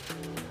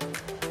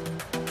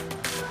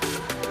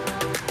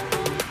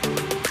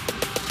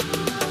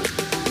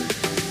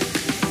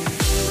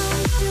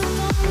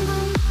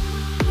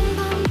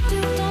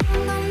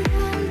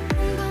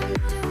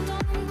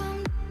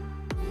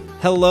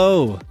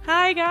Hello.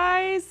 Hi,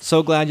 guys.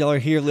 So glad y'all are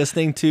here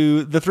listening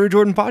to the Through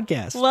Jordan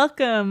podcast.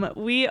 Welcome.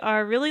 We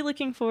are really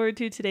looking forward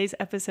to today's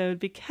episode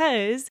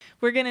because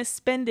we're going to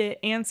spend it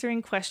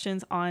answering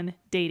questions on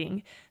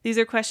dating. These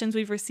are questions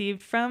we've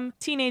received from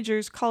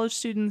teenagers, college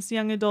students,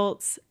 young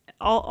adults,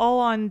 all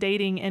on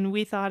dating, and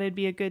we thought it'd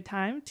be a good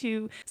time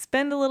to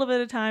spend a little bit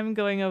of time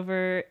going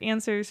over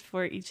answers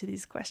for each of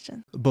these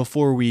questions.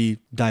 Before we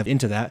dive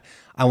into that,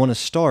 I want to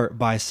start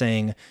by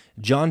saying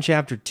John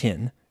chapter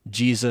 10,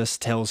 Jesus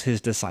tells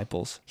his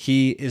disciples,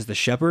 he is the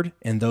shepherd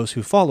and those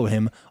who follow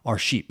him are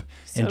sheep.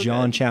 In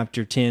John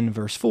chapter 10,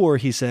 verse 4,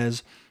 he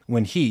says,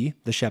 when he,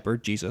 the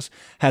shepherd, Jesus,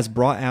 has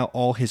brought out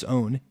all his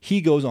own, he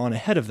goes on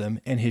ahead of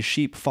them and his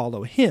sheep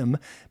follow him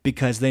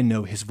because they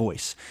know his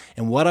voice.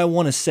 And what I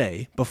want to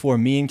say before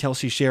me and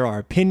Kelsey share our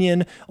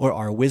opinion or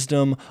our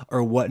wisdom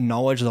or what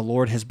knowledge the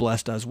Lord has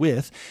blessed us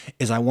with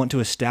is I want to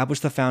establish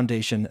the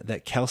foundation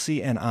that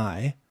Kelsey and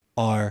I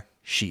are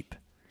sheep.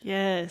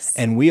 Yes.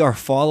 And we are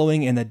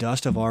following in the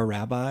dust of our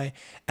rabbi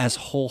as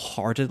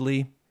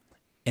wholeheartedly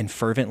and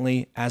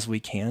fervently as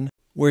we can.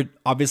 We're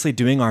obviously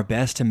doing our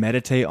best to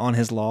meditate on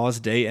his laws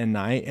day and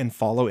night and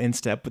follow in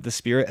step with the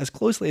Spirit as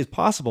closely as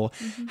possible.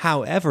 Mm-hmm.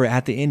 However,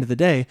 at the end of the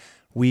day,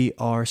 we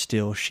are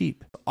still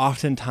sheep.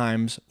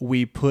 Oftentimes,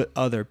 we put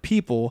other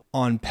people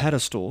on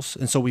pedestals,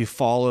 and so we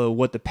follow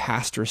what the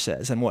pastor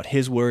says and what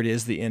his word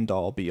is the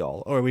end-all,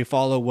 be-all. Or we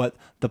follow what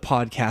the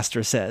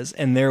podcaster says,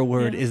 and their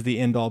word is the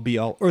end-all,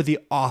 be-all. Or the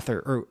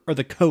author, or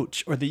the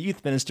coach, or the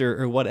youth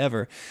minister, or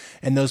whatever.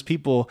 And those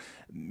people,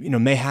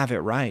 may have it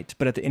right,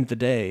 but at the end of the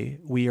day,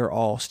 we are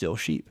all still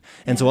sheep.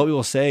 And so what we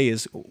will say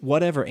is,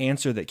 whatever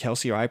answer that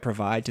Kelsey or I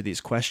provide to these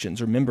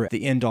questions, remember,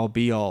 the end-all,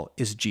 be-all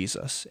is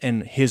Jesus,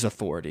 and his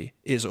authority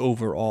is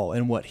over all,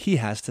 and what he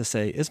has to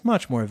say is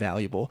much more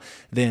valuable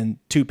than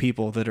two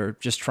people that are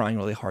just trying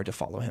really hard to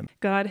follow him.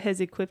 God has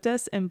equipped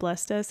us and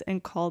blessed us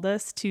and called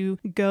us to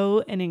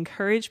go and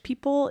encourage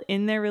people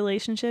in their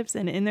relationships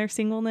and in their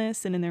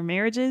singleness and in their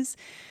marriages,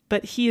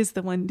 but he is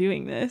the one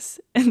doing this.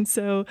 And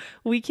so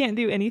we can't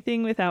do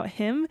anything without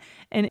him,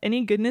 and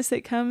any goodness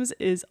that comes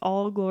is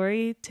all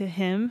glory to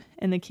him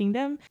and the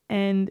kingdom.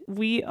 And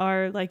we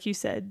are, like you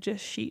said,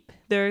 just sheep.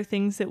 There are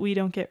things that we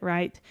don't get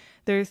right.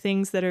 There are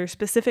things that are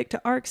specific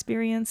to our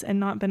experience and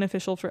not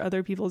beneficial for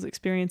other people's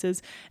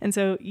experiences. And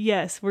so,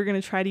 yes, we're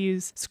going to try to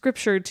use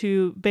scripture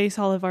to base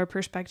all of our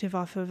perspective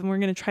off of, and we're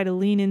going to try to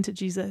lean into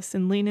Jesus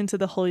and lean into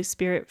the Holy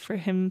Spirit for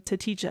him to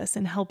teach us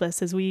and help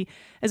us as we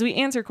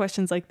answer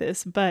questions like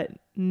this. But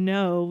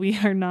no, we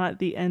are not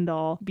the end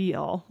all be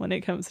all when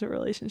it comes to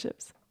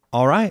relationships.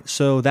 All right.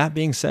 So that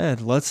being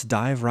said, let's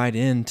dive right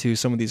into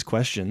some of these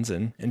questions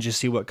and just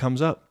see what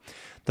comes up.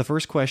 The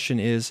first question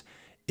is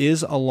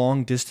a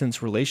long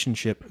distance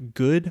relationship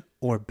good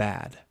or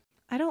bad?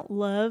 I don't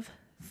love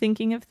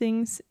thinking of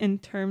things in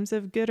terms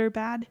of good or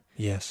bad.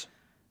 Yes.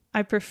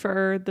 I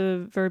prefer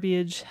the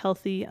verbiage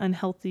healthy,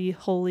 unhealthy,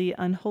 holy,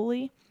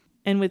 unholy.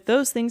 And with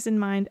those things in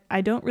mind,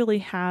 I don't really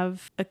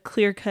have a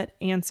clear-cut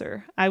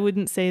answer. I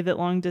wouldn't say that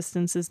long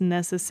distance is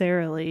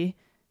necessarily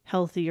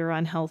healthy or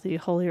unhealthy,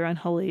 holy or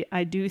unholy.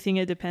 I do think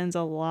it depends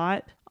a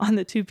lot on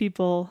the two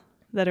people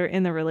that are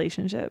in the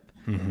relationship.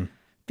 Mm-hmm.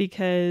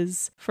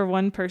 Because for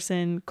one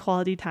person,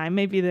 quality time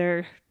may be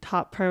their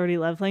top priority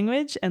love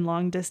language, and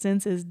long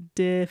distance is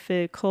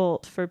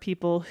difficult for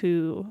people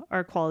who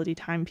are quality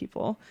time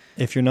people.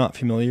 If you're not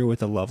familiar with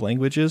the love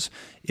languages,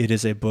 it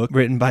is a book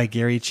written by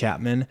Gary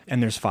Chapman,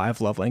 and there's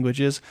 5 love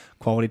languages: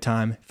 quality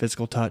time,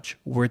 physical touch,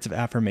 words of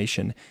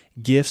affirmation,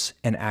 gifts,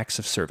 and acts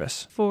of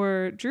service.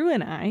 For Drew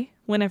and I,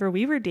 whenever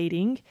we were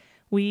dating,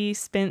 we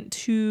spent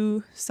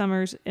 2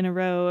 summers in a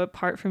row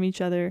apart from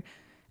each other.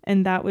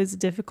 And that was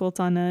difficult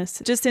on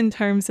us, just in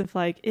terms of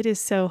it is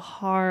so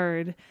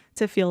hard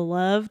to feel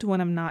loved when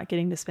I'm not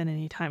getting to spend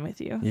any time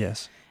with you.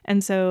 Yes.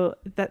 And so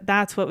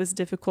that's what was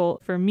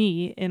difficult for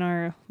me in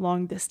our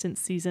long distance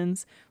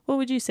seasons. What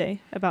would you say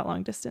about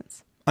long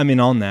distance? I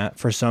mean, on that,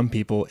 for some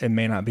people, it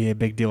may not be a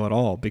big deal at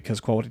all because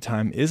quality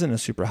time isn't a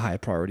super high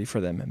priority for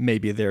them.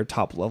 Maybe their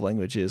top love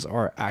languages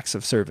are acts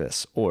of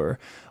service or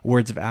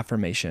words of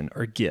affirmation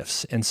or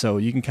gifts. And so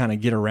you can kind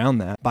of get around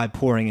that by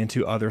pouring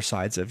into other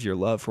sides of your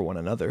love for one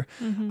another.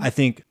 Mm-hmm. I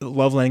think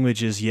love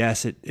languages,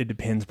 yes, it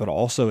depends, but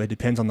also it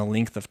depends on the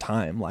length of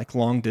time. Like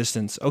long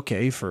distance,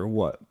 okay, for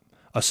what?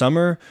 A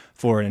summer,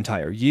 for an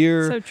entire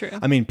year. So true.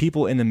 I mean,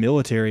 people in the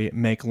military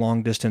make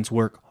long distance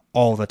work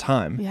all the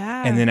time.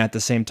 Yeah. And then at the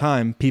same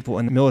time, people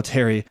in the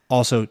military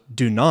also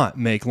do not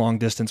make long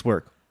distance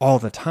work all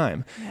the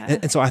time. Yeah.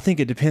 And so I think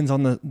it depends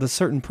on the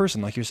certain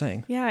person, like you're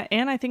saying. Yeah.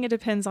 And I think it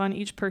depends on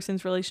each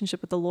person's relationship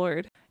with the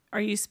Lord.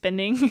 Are you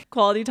spending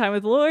quality time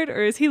with the Lord,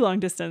 or is he long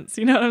distance?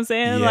 You know what I'm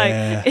saying?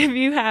 Yeah. If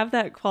you have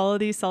that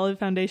quality, solid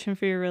foundation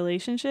for your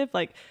relationship,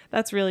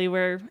 that's really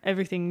where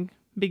everything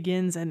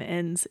begins and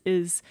ends,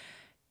 is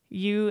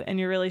you and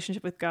your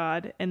relationship with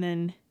God. And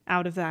then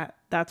out of that,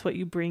 that's what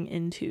you bring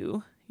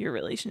into your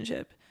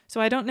relationship.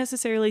 So I don't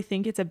necessarily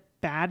think it's a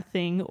bad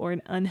thing or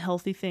an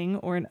unhealthy thing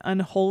or an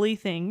unholy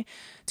thing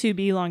to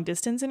be long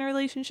distance in a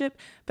relationship,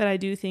 but I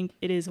do think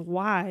it is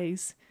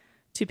wise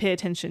to pay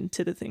attention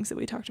to the things that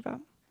we talked about.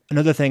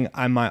 Another thing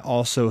I might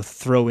also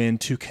throw in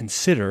to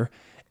consider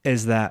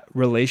is that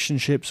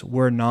relationships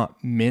were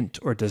not meant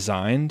or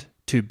designed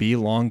to be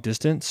long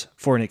distance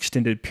for an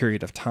extended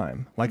period of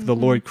time. Like the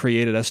Lord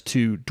created us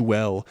to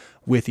dwell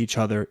with each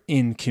other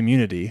in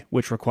community,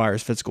 which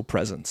requires physical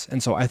presence.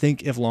 And so I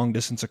think if long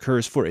distance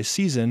occurs for a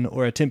season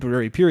or a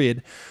temporary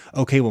period,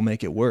 okay, we'll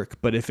make it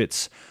work. But if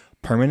it's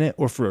permanent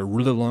or for a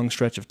really long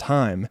stretch of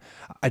time,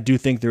 I do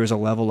think there is a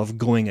level of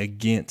going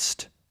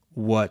against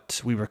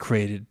what we were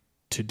created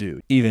to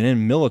do. Even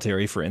in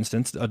military, for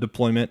instance, a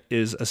deployment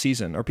is a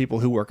season, or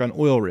people who work on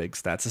oil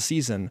rigs, that's a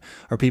season,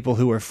 or people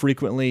who are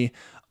frequently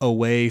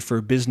away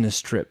for business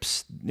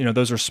trips.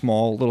 Those are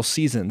small little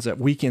seasons at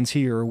weekends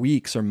here or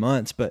weeks or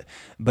months, but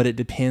it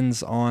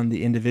depends on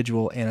the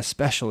individual and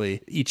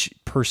especially each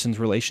person's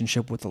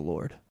relationship with the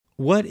Lord.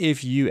 What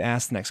if you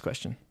ask the next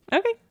question?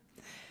 Okay.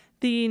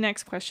 The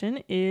next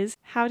question is,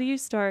 how do you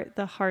start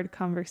the hard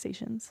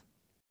conversations?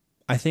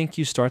 I think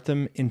you start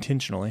them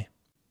intentionally.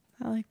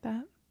 I like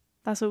that.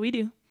 That's what we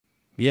do.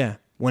 Yeah.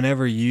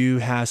 Whenever you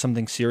have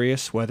something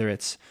serious, whether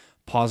it's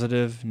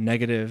positive,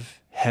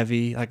 negative,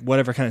 heavy, like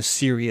whatever kind of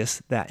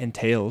serious that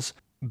entails,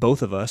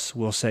 both of us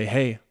will say,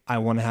 hey, I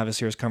want to have a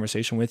serious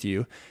conversation with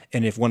you.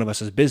 And if one of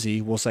us is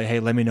busy, we'll say, hey,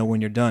 let me know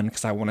when you're done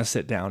because I want to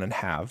sit down and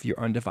have your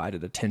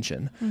undivided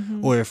attention.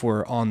 Mm-hmm. Or if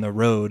we're on the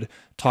road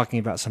talking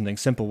about something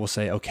simple, we'll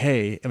say,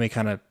 okay, and we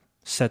kind of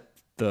set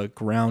the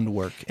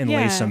groundwork and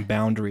lay some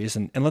boundaries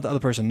and let the other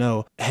person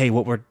know, hey,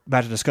 what we're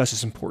about to discuss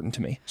is important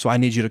to me. So I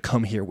need you to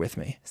come here with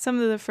me. Some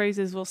of the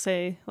phrases we'll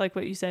say, like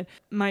what you said,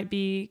 might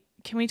be,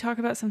 can we talk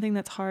about something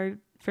that's hard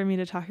for me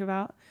to talk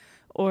about?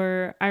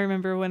 Or I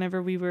remember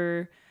whenever we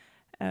were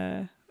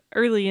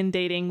early in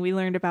dating, we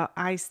learned about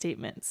I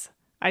statements.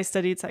 I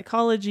studied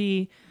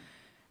psychology.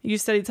 You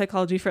studied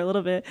psychology for a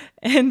little bit.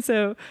 And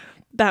so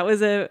that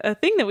was a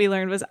thing that we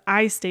learned was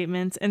I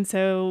statements. And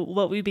so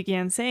what we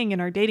began saying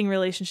in our dating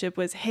relationship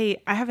was,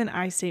 hey, I have an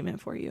I statement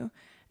for you.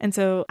 And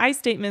so I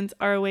statements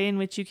are a way in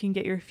which you can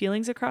get your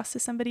feelings across to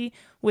somebody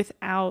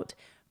without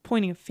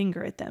pointing a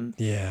finger at them.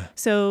 Yeah.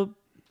 So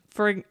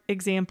for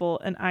example,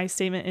 an I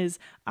statement is,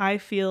 I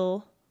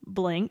feel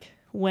blank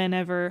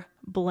whenever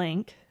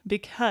blank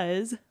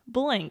because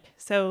blank.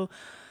 So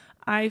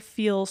I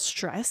feel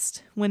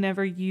stressed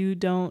whenever you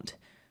don't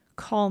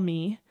call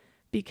me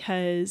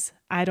because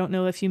I don't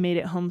know if you made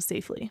it home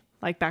safely.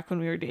 Like back when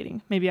we were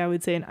dating, maybe I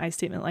would say an I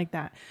statement like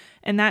that.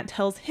 And that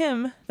tells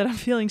him that I'm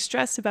feeling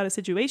stressed about a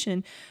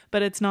situation,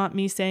 but it's not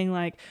me saying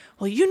like,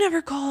 well, you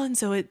never call. And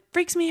so it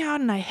freaks me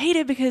out and I hate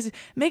it because it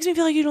makes me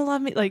feel like you don't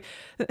love me. Like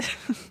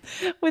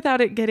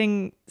without it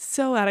getting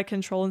so out of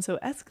control and so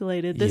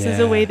escalated, this is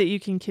a way that you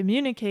can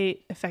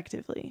communicate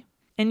effectively.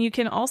 And you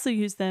can also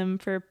use them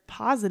for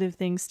positive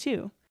things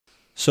too.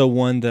 So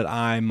one that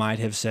I might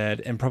have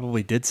said and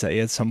probably did say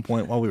at some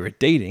point while we were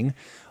dating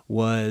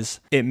was,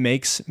 it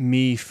makes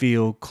me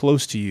feel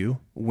close to you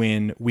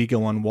when we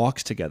go on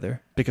walks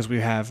together because we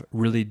have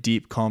really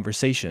deep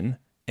conversation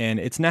and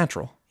it's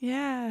natural.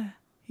 Yeah.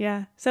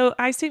 Yeah. So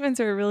I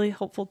statements are a really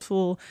helpful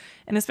tool,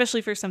 and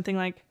especially for something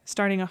like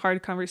starting a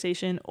hard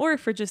conversation or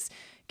for just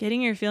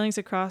getting your feelings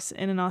across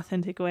in an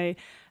authentic way,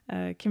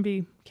 they can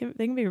be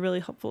a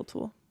really helpful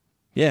tool.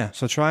 Yeah,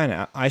 so try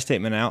an I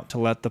statement out to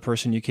let the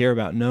person you care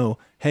about know,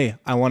 hey,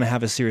 I want to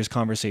have a serious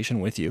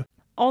conversation with you.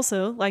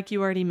 Also, like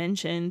you already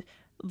mentioned,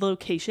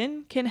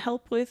 location can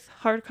help with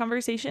hard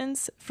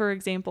conversations. For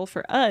example,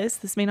 for us,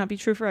 this may not be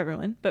true for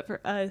everyone, but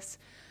for us,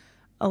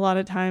 a lot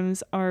of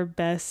times our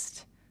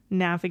best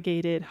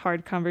navigated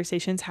hard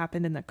conversations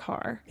happened in the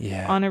car.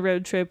 Yeah. On a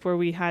road trip where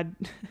we had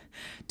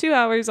 2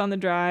 hours on the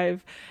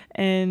drive.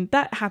 And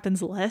that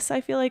happens less,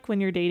 I feel like,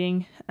 when you're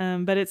dating.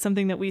 But it's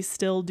something that we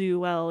still do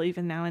well,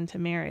 even now into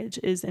marriage,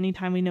 is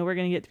anytime we know we're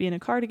going to get to be in a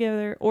car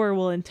together, or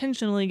we'll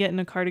intentionally get in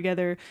a car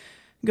together,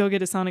 go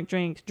get a sonic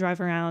drink, drive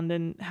around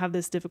and have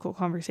this difficult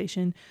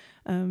conversation,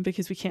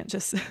 because we can't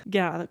just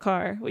get out of the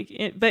car.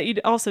 But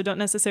you also don't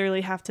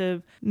necessarily have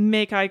to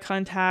make eye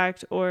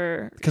contact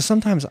or... Because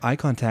sometimes eye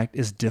contact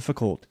is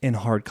difficult in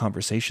hard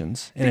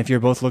conversations. And if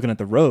you're both looking at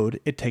the road,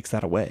 it takes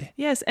that away.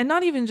 Yes. And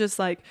not even just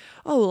like,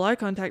 oh, well, eye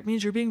contact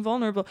means you're being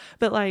vulnerable.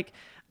 But like,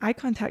 eye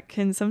contact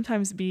can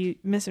sometimes be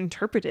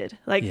misinterpreted.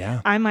 Like,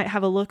 I might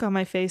have a look on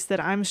my face that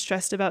I'm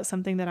stressed about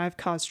something that I've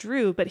caused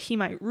Drew, but he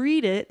might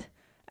read it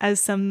as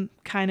some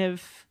kind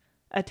of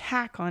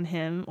attack on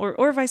him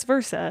or vice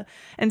versa.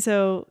 And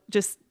so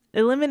just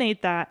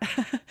eliminate that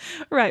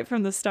right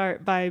from the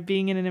start by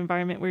being in an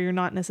environment where you're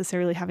not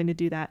necessarily having to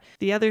do that.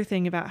 The other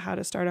thing about how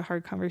to start a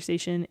hard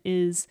conversation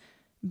is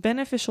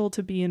beneficial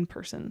to be in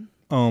person.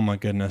 Oh my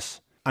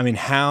goodness. I mean,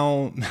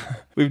 how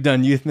we've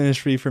done youth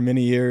ministry for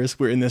many years.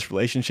 We're in this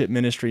relationship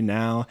ministry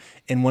now.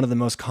 And one of the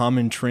most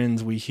common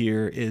trends we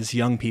hear is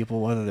young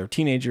people, whether they're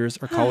teenagers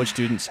or college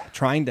students,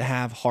 trying to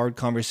have hard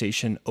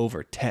conversation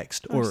over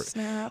text or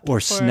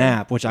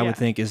snap, which I would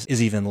think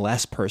is even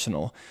less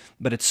personal.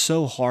 But it's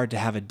so hard to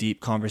have a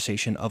deep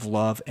conversation of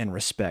love and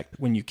respect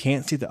when you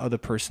can't see the other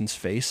person's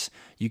face.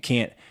 You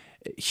can't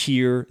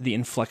hear the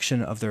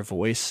inflection of their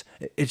voice.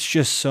 It's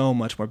just so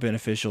much more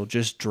beneficial.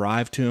 Just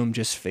drive to them,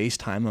 just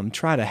FaceTime them,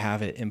 try to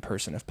have it in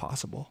person if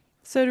possible.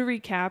 So to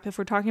recap, if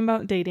we're talking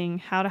about dating,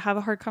 how to have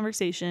a hard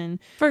conversation,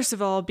 first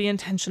of all, be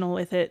intentional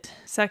with it.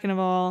 Second of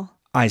all,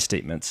 I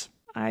statements.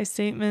 I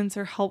statements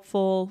are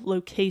helpful.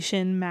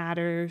 Location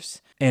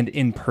matters. And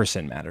in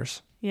person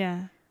matters.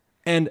 Yeah.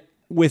 And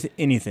with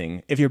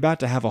anything, if you're about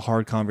to have a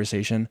hard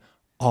conversation,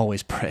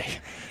 always pray.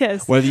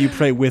 Yes. Whether you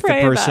pray with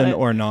Pray the about person it.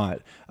 or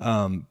not,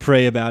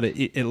 pray about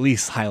it at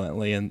least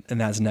silently, and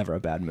that's never a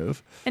bad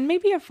move. And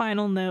maybe a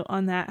final note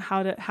on that,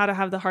 how to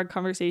have the hard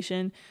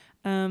conversation.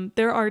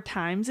 There are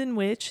times in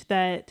which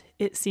that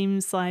it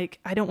seems like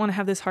I don't want to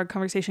have this hard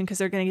conversation because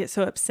they're going to get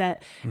so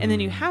upset. And then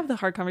you have the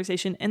hard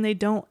conversation and they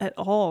don't at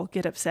all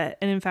get upset.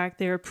 And in fact,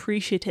 they're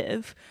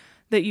appreciative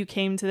that you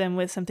came to them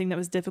with something that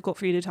was difficult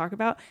for you to talk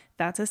about.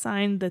 That's a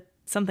sign that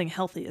something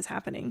healthy is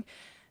happening.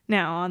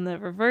 Now, on the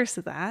reverse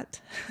of that,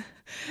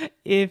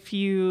 if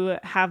you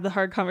have the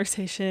hard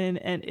conversation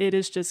and it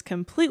is just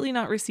completely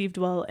not received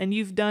well, and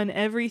you've done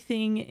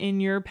everything in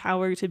your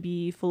power to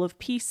be full of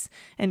peace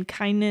and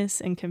kindness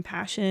and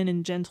compassion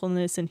and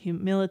gentleness and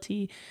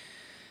humility,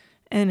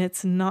 and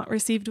it's not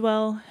received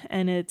well,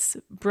 and it's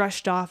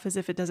brushed off as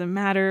if it doesn't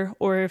matter,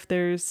 or if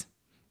there's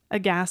a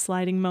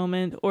gaslighting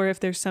moment, or if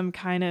there's some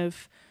kind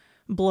of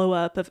blow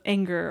up of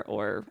anger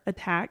or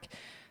attack,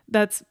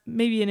 that's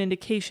maybe an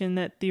indication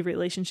that the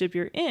relationship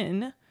you're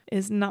in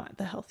is not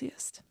the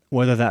healthiest.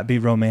 Whether that be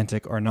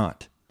romantic or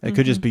not. It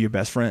could just be your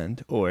best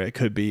friend, or it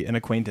could be an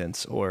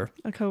acquaintance, or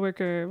a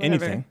coworker,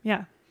 whatever. anything.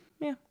 Yeah.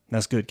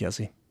 That's good,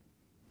 Kelsey.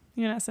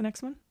 You gonna ask the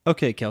next one?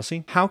 Okay,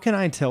 Kelsey. How can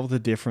I tell the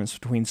difference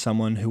between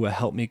someone who will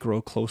help me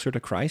grow closer to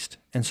Christ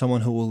and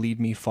someone who will lead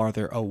me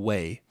farther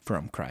away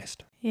from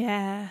Christ?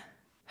 Yeah.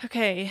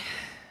 Okay.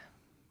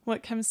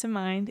 What comes to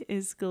mind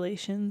is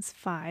Galatians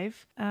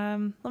 5.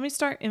 Let me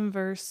start in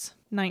verse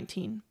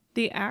 19.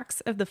 The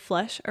acts of the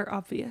flesh are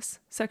obvious: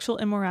 sexual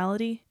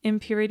immorality,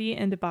 impurity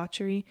and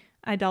debauchery,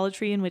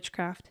 idolatry and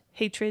witchcraft,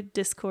 hatred,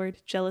 discord,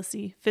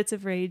 jealousy, fits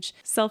of rage,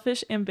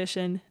 selfish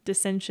ambition,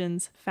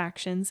 dissensions,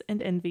 factions,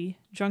 and envy,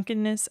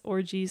 drunkenness,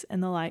 orgies,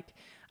 and the like.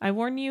 I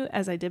warn you,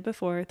 as I did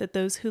before, that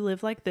those who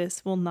live like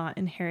this will not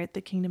inherit the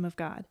kingdom of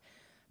God.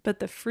 But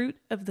the fruit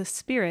of the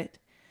Spirit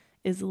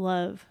is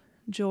love,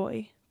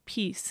 joy,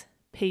 peace,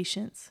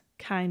 patience,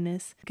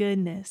 kindness,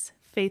 goodness,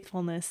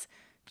 faithfulness,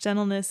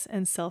 gentleness,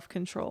 and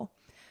self-control.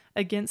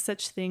 Against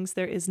such things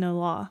there is no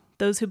law.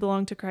 Those who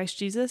belong to Christ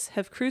Jesus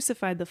have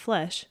crucified the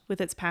flesh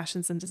with its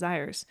passions and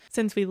desires.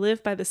 Since we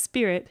live by the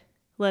Spirit,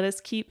 let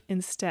us keep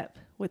in step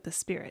with the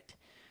Spirit.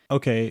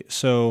 Okay,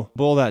 so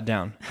boil that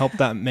down. Help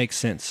that make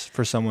sense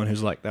for someone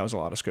who's like, that was a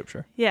lot of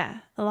scripture. Yeah,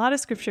 a lot of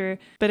scripture.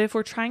 But if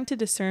we're trying to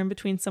discern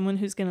between someone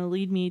who's going to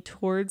lead me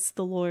towards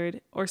the Lord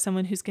or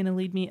someone who's going to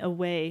lead me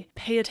away,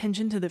 pay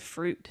attention to the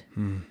fruit.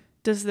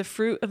 Does the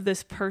fruit of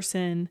this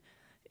person,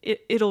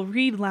 it'll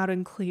read loud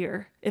and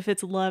clear if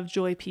it's love,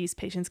 joy, peace,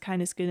 patience,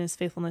 kindness, goodness,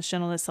 faithfulness,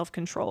 gentleness,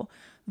 self-control.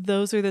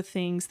 Those are the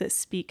things that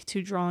speak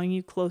to drawing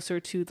you closer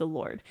to the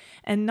Lord,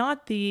 and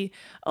not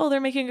they're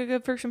making a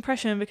good first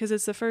impression because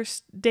it's the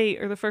first date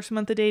or the first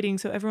month of dating,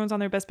 so everyone's on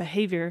their best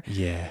behavior.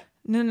 Yeah.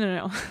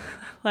 No.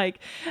 Like,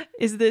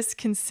 is this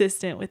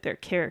consistent with their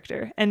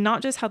character? And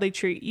not just how they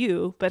treat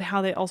you, but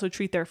how they also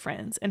treat their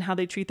friends, and how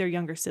they treat their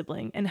younger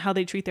sibling, and how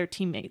they treat their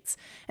teammates,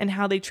 and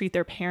how they treat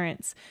their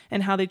parents,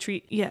 and how they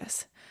treat,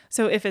 yes.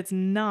 So if it's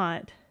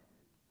not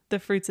the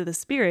fruits of the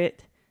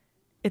Spirit,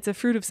 it's a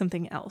fruit of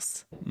something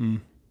else.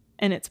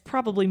 And it's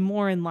probably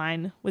more in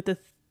line with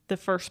the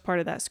first part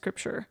of that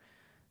scripture,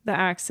 the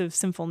acts of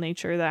sinful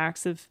nature, the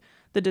acts of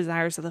the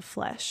desires of the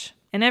flesh.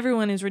 And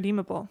everyone is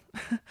redeemable.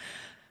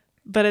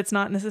 But it's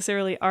not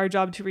necessarily our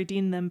job to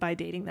redeem them by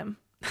dating them.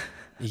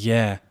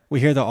 Yeah. We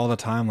hear that all the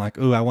time, like,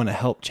 ooh, I want to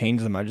help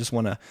change them. I just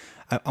want to,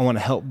 I want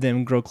to help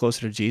them grow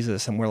closer to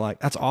Jesus. And we're like,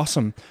 that's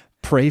awesome.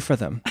 Pray for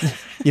them.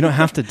 You don't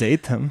have to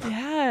date them.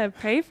 Yeah,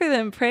 pray for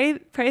them. Pray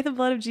the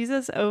blood of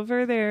Jesus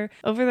over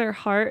their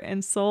heart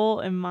and soul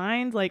and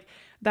mind. Like,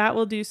 that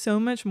will do so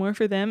much more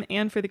for them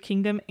and for the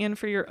kingdom and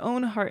for your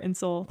own heart and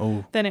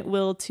soul than it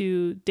will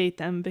to date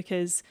them.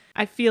 Because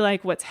I feel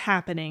like what's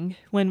happening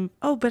when,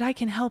 but I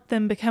can help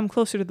them become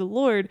closer to the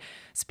Lord,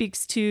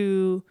 speaks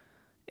to,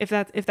 if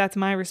that's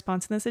my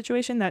response in the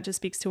situation, that just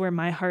speaks to where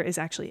my heart is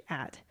actually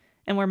at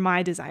and where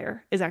my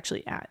desire is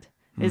actually at.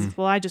 Is,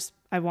 well,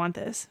 I want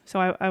this. So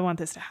I want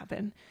this to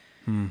happen.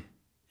 And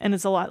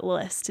it's a lot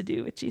less to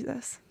do with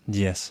Jesus.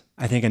 Yes.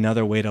 I think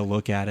another way to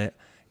look at it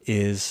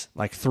is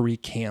like 3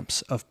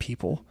 camps of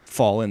people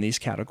fall in these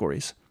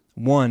categories.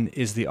 One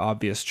is the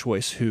obvious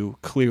choice, who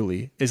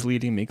clearly is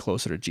leading me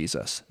closer to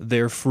Jesus.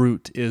 Their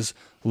fruit is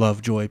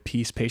love, joy,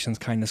 peace, patience,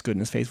 kindness,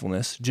 goodness,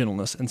 faithfulness,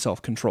 gentleness, and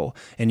self-control.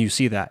 And you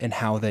see that in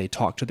how they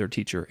talk to their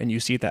teacher, and you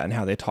see that in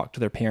how they talk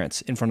to their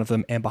parents in front of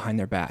them and behind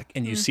their back.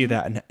 And you see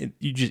that, and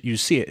you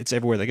see it. It's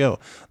everywhere they go.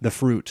 The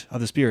fruit of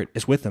the Spirit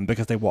is with them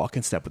because they walk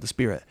in step with the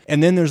Spirit.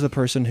 And then there's the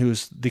person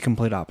who's the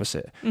complete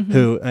opposite,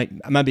 who I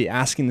might be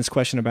asking this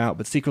question about,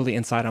 but secretly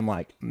inside I'm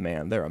like,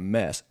 man, they're a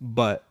mess.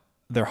 But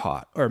they're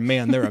hot, or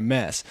man, they're a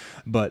mess,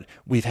 but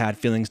we've had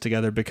feelings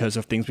together because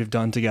of things we've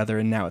done together,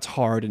 and now it's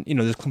hard, and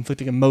there's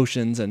conflicting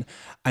emotions, and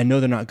I know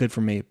they're not good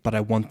for me, but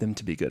I want them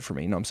to be good for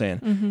me. You know what I'm saying?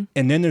 Mm-hmm.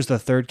 And then there's the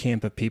third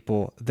camp of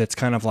people that's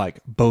kind of like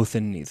both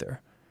and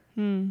neither.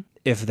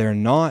 If they're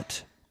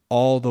not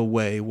all the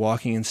way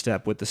walking in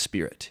step with the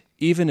Spirit,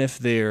 even if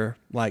they're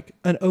like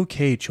an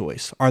okay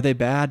choice, are they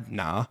bad?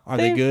 Nah. Are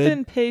they good? They've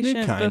been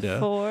patient Kinda.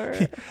 before.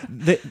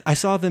 I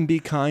saw them be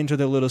kind to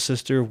their little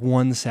sister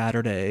one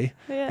Saturday.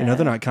 Yeah.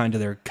 They're not kind to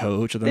their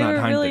coach, or they're They not were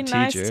kind really to their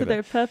nice teacher. to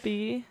their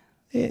puppy.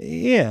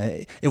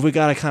 Yeah. If we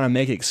got to kind of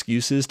make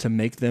excuses to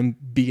make them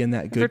be in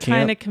that good We're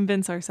trying to camp.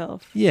 convince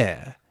ourselves.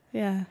 Yeah.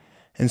 Yeah.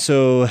 And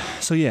so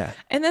yeah.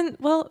 And then,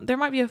 well, there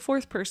might be a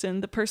fourth person,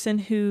 the person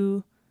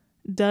who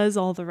does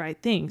all the right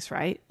things,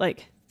 right?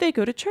 Like, they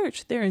go to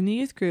church. They're in the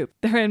youth group.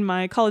 They're in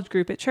my college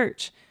group at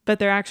church. But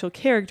their actual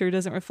character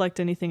doesn't reflect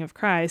anything of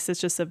Christ. It's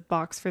just a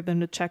box for them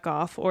to check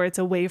off, or it's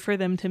a way for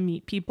them to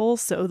meet people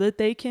so that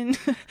they can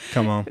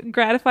Come on.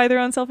 gratify their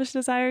own selfish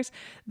desires.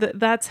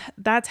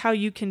 That's how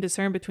you can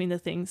discern between the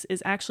things,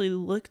 is actually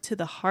look to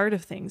the heart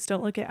of things.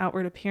 Don't look at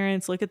outward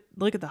appearance. Look at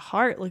the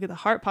heart. Look at the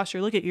heart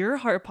posture. Look at your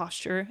heart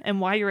posture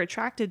and why you're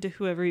attracted to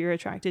whoever you're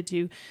attracted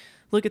to.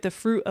 Look at the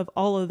fruit of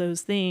all of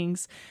those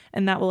things,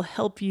 and that will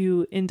help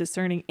you in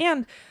discerning.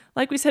 And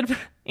like we said,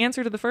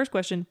 answer to the first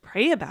question,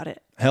 pray about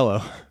it.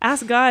 Hello.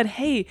 Ask God,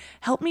 hey,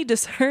 help me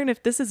discern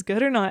if this is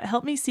good or not.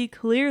 Help me see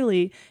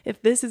clearly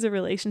if this is a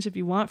relationship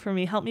you want for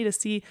me. Help me to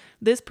see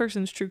this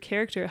person's true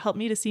character. Help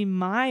me to see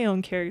my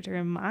own character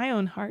and my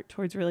own heart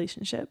towards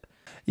relationship.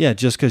 Yeah,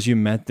 just because you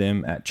met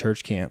them at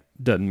church camp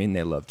doesn't mean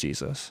they love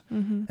Jesus.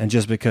 And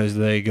just because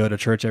they go to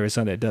church every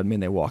Sunday doesn't mean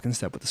they walk in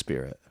step with the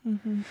Spirit.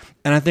 And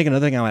I think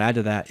another thing I would add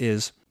to that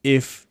is,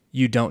 if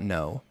you don't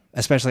know,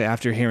 especially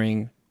after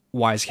hearing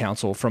wise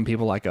counsel from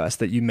people like us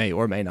that you may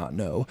or may not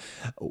know,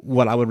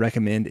 what I would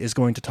recommend is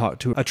going to talk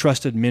to a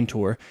trusted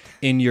mentor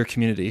in your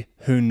community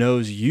who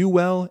knows you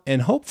well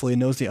and hopefully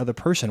knows the other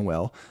person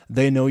well.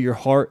 They know your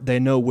heart. They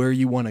know where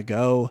you want to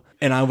go.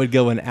 And I would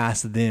go and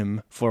ask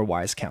them for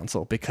wise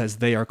counsel, because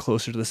they are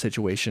closer to the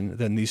situation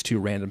than these two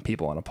random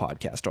people on a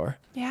podcast are.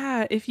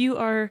 Yeah, if you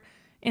are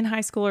in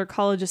high school or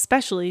college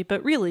especially,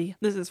 but really,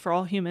 this is for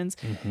all humans,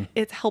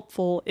 it's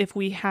helpful if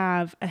we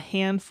have a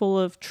handful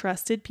of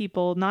trusted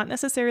people, not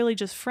necessarily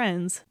just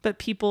friends, but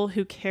people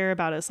who care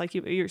about us, like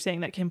you're saying,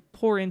 that can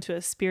pour into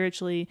us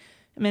spiritually,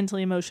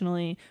 mentally,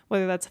 emotionally,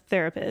 whether that's a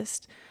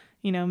therapist,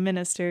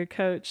 minister,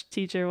 coach,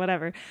 teacher,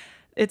 whatever.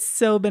 It's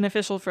so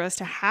beneficial for us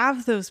to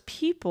have those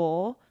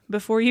people.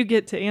 Before you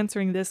get to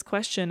answering this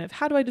question of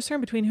how do I discern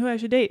between who I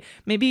should date,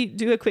 maybe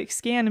do a quick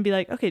scan and be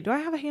like, okay, do I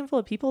have a handful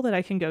of people that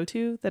I can go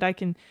to, that I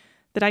can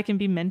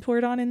be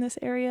mentored on in this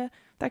area?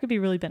 That could be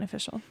really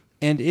beneficial.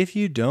 And if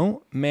you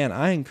don't, man,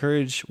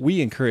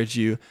 we encourage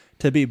you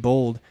to be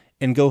bold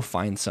and go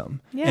find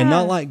some. Yeah. And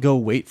not like go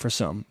wait for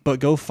some,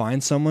 but go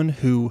find someone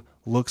who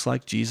looks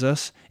like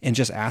Jesus and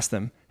just ask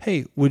them,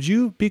 hey, would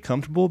you be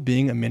comfortable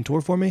being a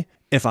mentor for me?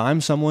 If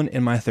I'm someone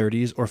in my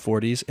 30s or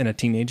 40s and a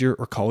teenager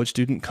or college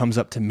student comes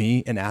up to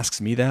me and asks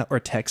me that or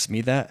texts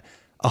me that,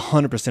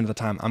 100% of the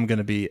time I'm going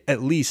to be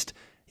at least,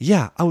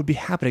 yeah, I would be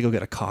happy to go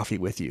get a coffee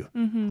with you.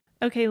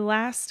 Okay,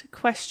 last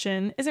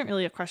question isn't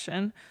really a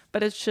question,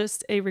 but it's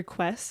just a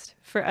request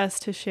for us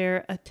to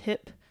share a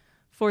tip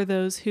for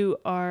those who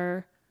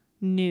are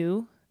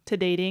new to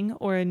dating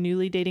or a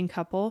newly dating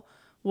couple.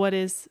 What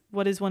is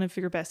one of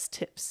your best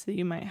tips that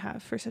you might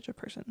have for such a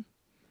person?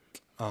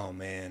 Oh,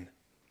 man.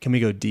 Can we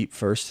go deep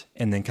first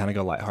and then kind of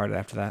go lighthearted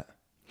after that?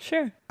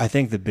 Sure. I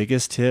think the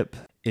biggest tip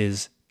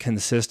is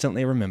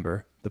consistently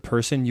remember the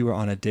person you are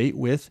on a date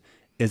with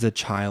is a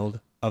child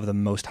of the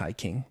Most High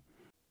King.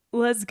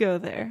 Let's go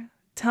there.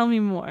 Tell me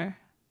more.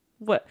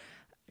 What?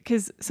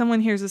 Because someone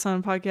hears this on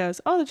a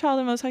podcast. Oh, the child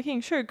of the Most High King.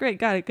 Sure, great,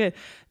 got it, good.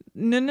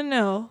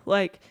 No.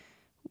 Like,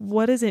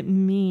 what does it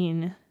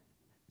mean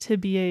to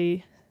be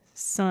a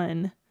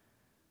son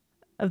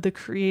of the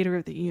creator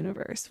of the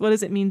universe? What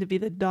does it mean to be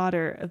the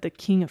daughter of the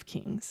King of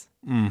Kings?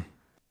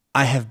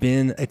 I have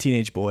been a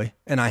teenage boy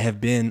and I have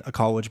been a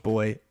college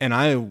boy, and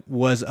I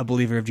was a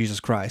believer of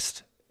Jesus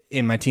Christ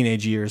in my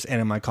teenage years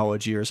and in my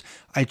college years.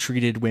 I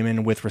treated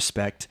women with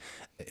respect.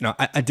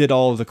 I did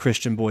all of the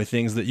Christian boy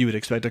things that you would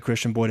expect a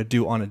Christian boy to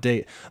do on a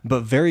date,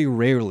 but very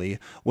rarely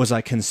was I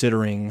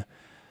considering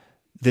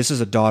this is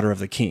a daughter of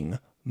the king.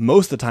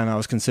 Most of the time I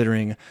was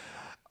considering,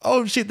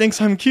 oh, she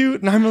thinks I'm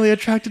cute and I'm really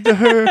attracted to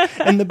her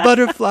and the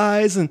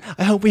butterflies, and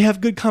I hope we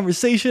have good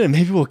conversation and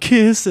maybe we'll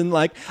kiss, and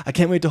like, I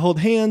can't wait to hold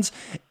hands.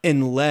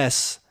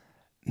 Unless,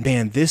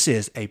 man, this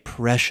is a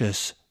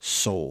precious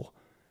soul.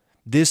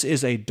 This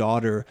is a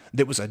daughter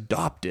that was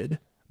adopted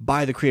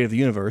by the creator of the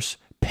universe,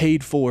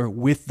 paid for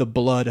with the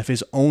blood of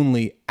his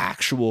only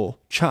actual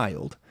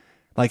child.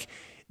 Like,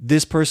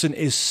 this person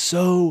is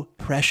so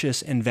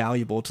precious and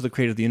valuable to the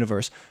creator of the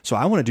universe. So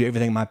I want to do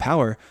everything in my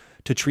power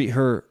to treat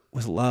her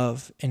with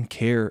love and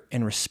care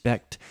and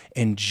respect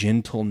and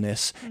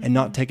gentleness, and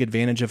not take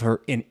advantage of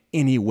her in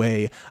any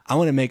way. I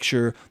want to make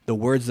sure the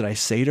words that I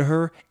say to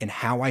her and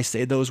how I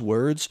say those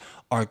words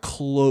are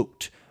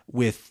cloaked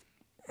with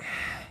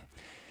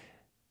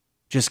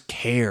just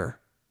care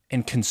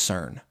and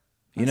concern,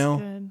 you That's know?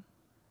 good.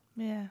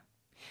 Yeah.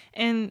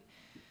 And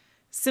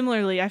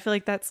similarly, I feel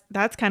like that's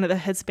kind of the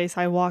headspace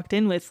I walked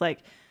in with. Like,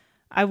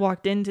 I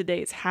walked into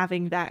dates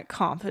having that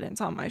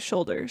confidence on my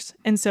shoulders.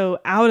 And so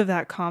out of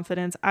that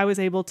confidence, I was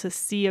able to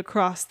see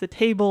across the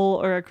table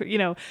or,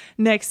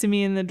 next to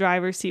me in the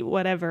driver's seat,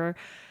 whatever.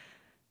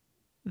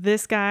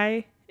 This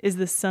guy is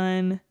the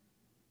son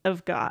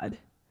of God.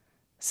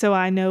 So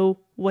I know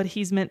what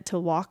he's meant to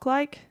walk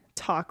like,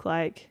 talk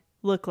like,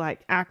 look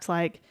like, act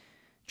like,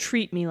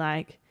 treat me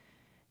like.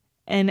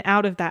 And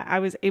out of that, I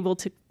was able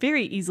to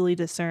very easily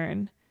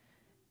discern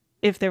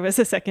if there was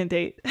a second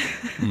date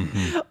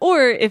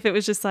or if it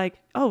was just like,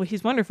 oh,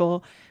 he's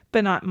wonderful,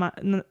 but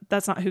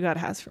that's not who God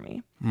has for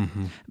me.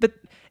 But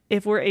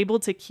if we're able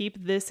to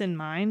keep this in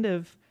mind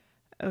of,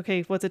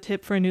 okay, what's a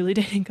tip for a newly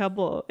dating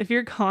couple? If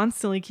you're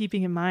constantly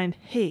keeping in mind,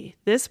 hey,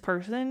 this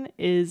person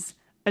is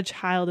a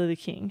child of the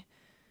King,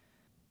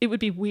 it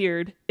would be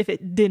weird if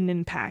it didn't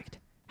impact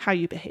how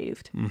you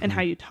behaved and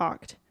how you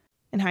talked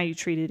and how you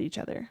treated each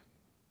other.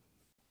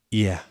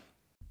 Yeah.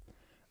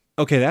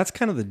 Okay, that's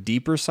kind of the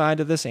deeper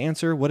side of this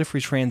answer. What if we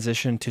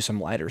transition to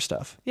some lighter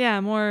stuff? Yeah,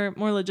 more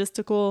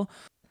logistical.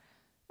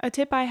 A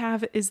tip I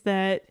have is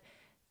that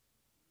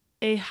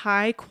a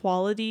high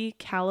quality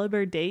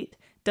caliber date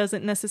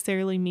doesn't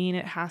necessarily mean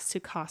it has to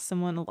cost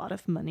someone a lot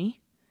of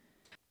money.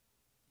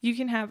 You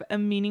can have a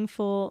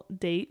meaningful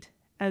date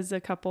as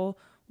a couple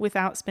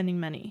without spending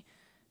money.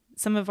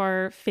 Some of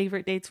our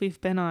favorite dates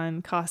we've been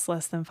on cost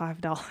less than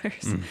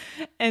 $5.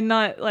 And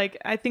not like,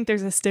 I think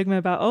there's a stigma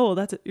about,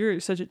 oh, you're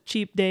such a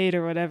cheap date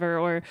or whatever,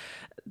 or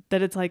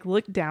that it's like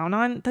looked down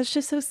on. That's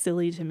just so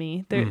silly to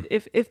me.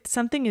 If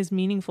something is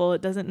meaningful,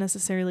 it doesn't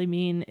necessarily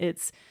mean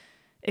it's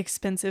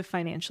expensive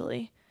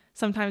financially.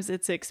 Sometimes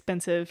it's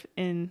expensive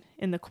in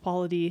the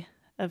quality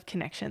of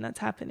connection that's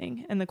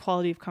happening and the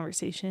quality of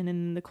conversation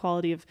and the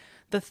quality of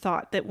the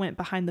thought that went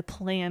behind the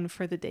plan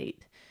for the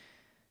date.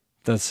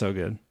 That's so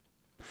good.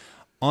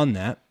 On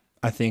that,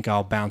 I think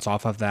I'll bounce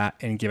off of that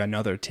and give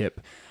another tip.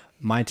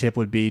 My tip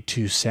would be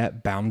to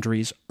set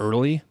boundaries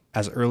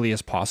as early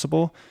as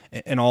possible,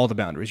 and all the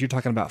boundaries. You're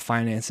talking about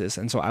finances.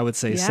 And so I would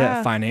say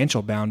set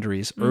financial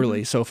boundaries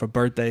early. So for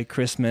birthday,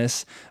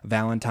 Christmas,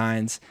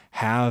 Valentine's,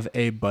 have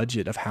a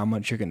budget of how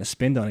much you're going to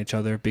spend on each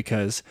other,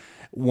 because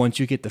once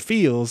you get the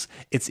feels,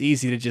 it's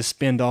easy to just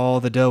spend all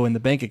the dough in the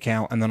bank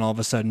account, and then all of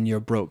a sudden you're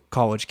a broke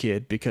college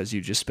kid because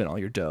you just spent all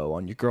your dough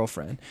on your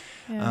girlfriend.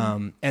 Yeah.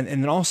 And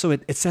then also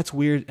it sets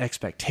weird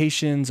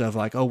expectations of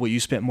like, oh, well, you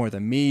spent more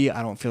than me.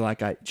 I don't feel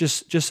like I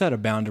just set a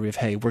boundary of,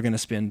 hey, we're going to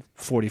spend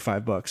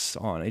 $45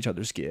 on each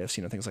other's gifts,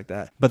 things like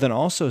that. But then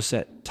also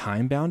set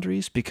time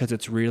boundaries, because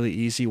it's really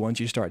easy once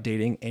you start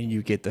dating and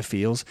you get the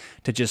feels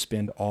to just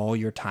spend all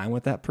your time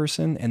with that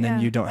person, and then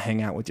you don't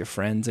hang out with your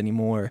friends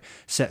anymore.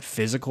 Set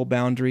physical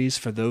boundaries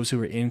for those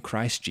who are in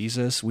Christ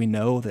Jesus. We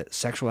know that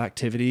sexual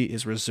activity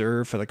is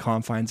reserved for the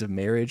confines of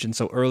marriage. And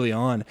so early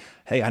on,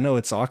 hey, I know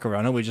it's awkward.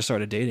 I know we just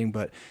started dating,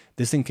 but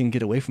this thing can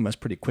get away from us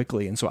pretty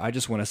quickly. And so I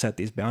just want to set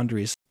these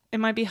boundaries. It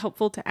might be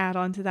helpful to add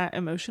on to that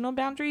emotional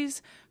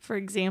boundaries. For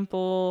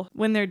example,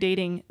 when they're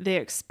dating, they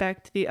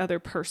expect the other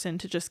person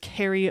to just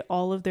carry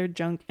all of their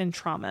junk and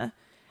trauma.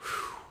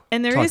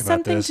 And there's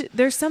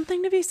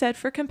something to be said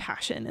for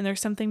compassion, and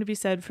there's something to be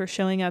said for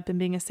showing up and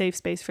being a safe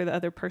space for the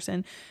other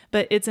person.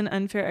 But it's an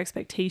unfair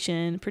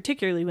expectation,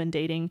 particularly when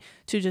dating,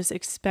 to just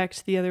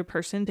expect the other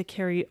person to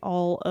carry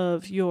all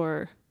of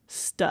your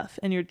stuff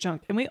and your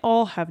junk. And we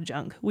all have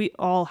junk. We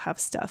all have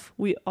stuff.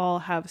 We all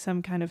have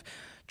some kind of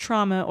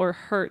trauma or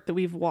hurt that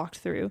we've walked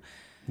through.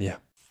 Yeah.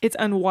 It's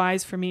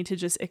unwise for me to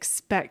just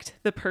expect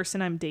the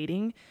person I'm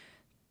dating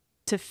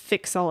to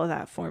fix all of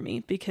that for me,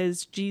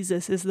 because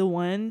Jesus is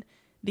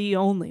the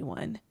only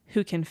one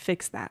who can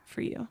fix that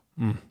for you.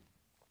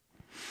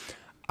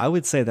 I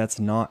would say that's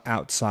not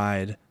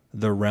outside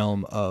the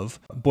realm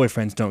of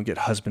boyfriends don't get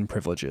husband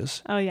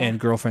privileges. Oh, yeah. And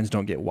girlfriends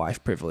don't get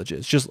wife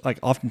privileges. Just like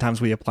oftentimes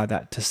we apply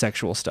that to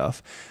sexual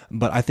stuff,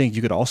 but I think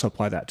you could also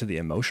apply that to the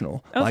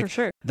emotional. Oh, for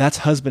sure. That's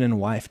husband and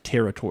wife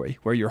territory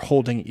where you're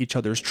holding each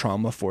other's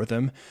trauma for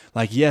them.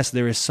 Like, yes,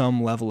 there is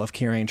some level of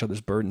carrying each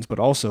other's burdens, but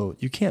also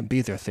you can't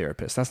be their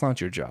therapist. That's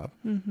not your job.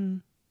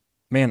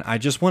 Man, I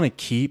just want to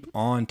keep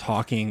on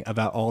talking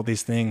about all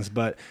these things,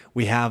 but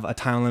we have a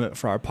time limit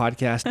for our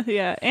podcast.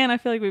 Yeah, and I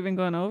feel like we've been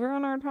going over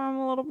on our time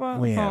a little bit.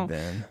 We have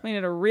been. We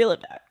need to reel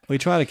it back. We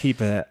try to keep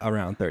it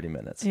around 30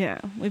 minutes. Yeah,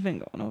 we've been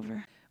going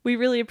over. We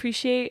really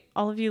appreciate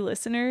all of you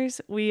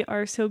listeners. We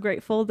are so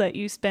grateful that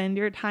you spend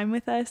your time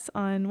with us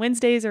on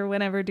Wednesdays or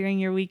whenever during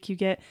your week you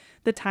get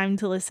the time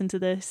to listen to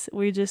this.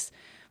 We just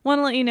want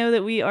to let you know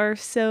that we are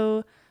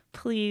so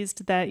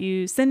pleased that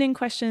you send in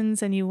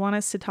questions and you want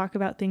us to talk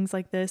about things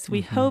like this. We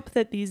hope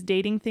that these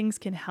dating things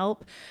can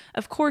help.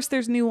 Of course,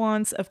 there's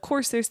nuance. Of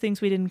course, there's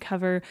things we didn't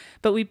cover,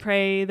 but we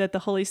pray that the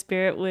Holy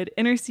Spirit would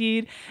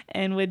intercede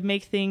and would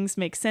make things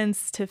make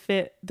sense to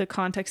fit the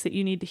context that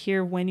you need to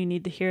hear, when you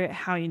need to hear it,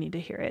 how you need to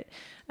hear it.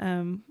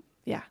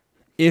 Yeah.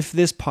 If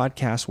this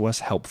podcast was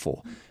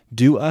helpful,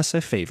 do us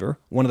a favor.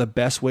 One of the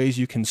best ways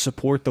you can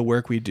support the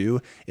work we do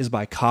is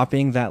by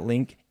copying that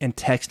link and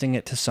texting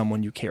it to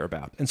someone you care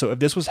about. And so if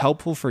this was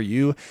helpful for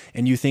you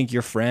and you think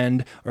your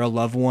friend or a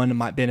loved one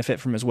might benefit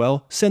from as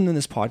well, send them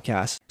this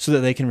podcast so that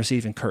they can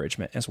receive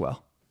encouragement as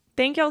well.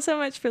 Thank y'all so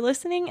much for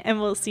listening,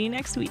 and we'll see you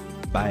next week.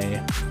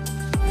 Bye.